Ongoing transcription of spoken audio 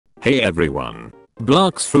Hey everyone.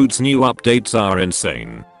 Blox Fruits new updates are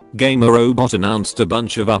insane. GamerRobot announced a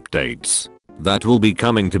bunch of updates that will be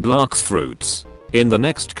coming to Blox Fruits in the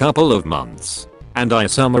next couple of months, and I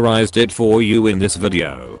summarized it for you in this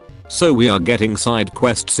video. So we are getting side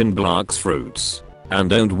quests in Blox Fruits, and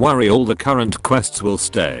don't worry, all the current quests will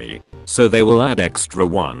stay, so they will add extra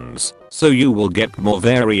ones, so you will get more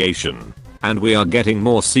variation, and we are getting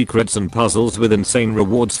more secrets and puzzles with insane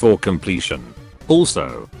rewards for completion.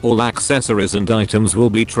 Also, all accessories and items will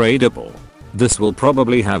be tradable. This will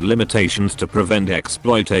probably have limitations to prevent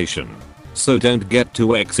exploitation, so don't get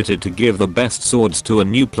too excited to give the best swords to a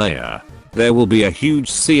new player. There will be a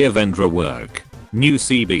huge sea of indra work, new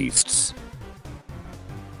sea beasts,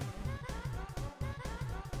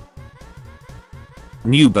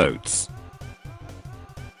 new boats,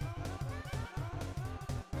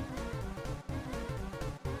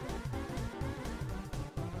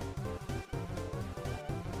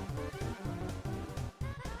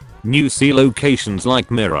 new sea locations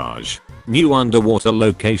like Mirage, new underwater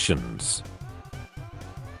locations,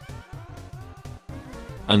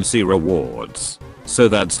 and sea rewards. So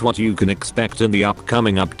that's what you can expect in the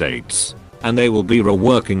upcoming updates, and they will be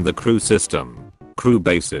reworking the crew system, crew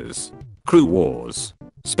bases, crew wars,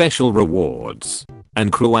 special rewards,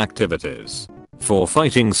 and crew activities. For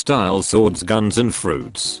fighting style swords, guns and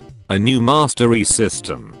fruits, a new mastery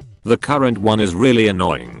system. The current one is really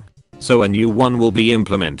annoying, so a new one will be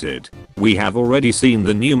implemented. We have already seen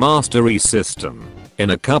the new mastery system in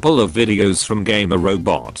a couple of videos from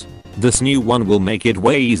GamerRobot. This new one will make it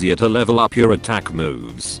way easier to level up your attack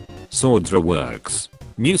moves. Swords reworks,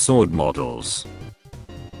 new sword models,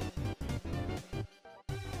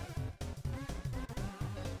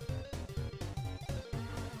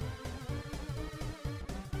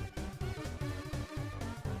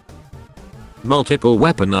 multiple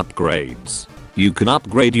weapon upgrades. You can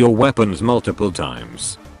upgrade your weapons multiple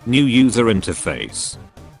times. New user interface,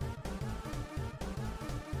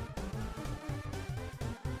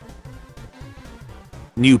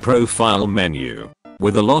 new profile menu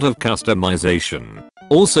with a lot of customization.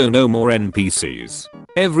 Also, no more NPCs.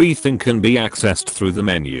 Everything can be accessed through the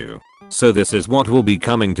menu. So this is what will be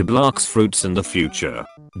coming to Blox Fruits in the future.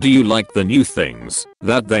 Do you like the new things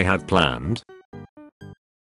that they have planned?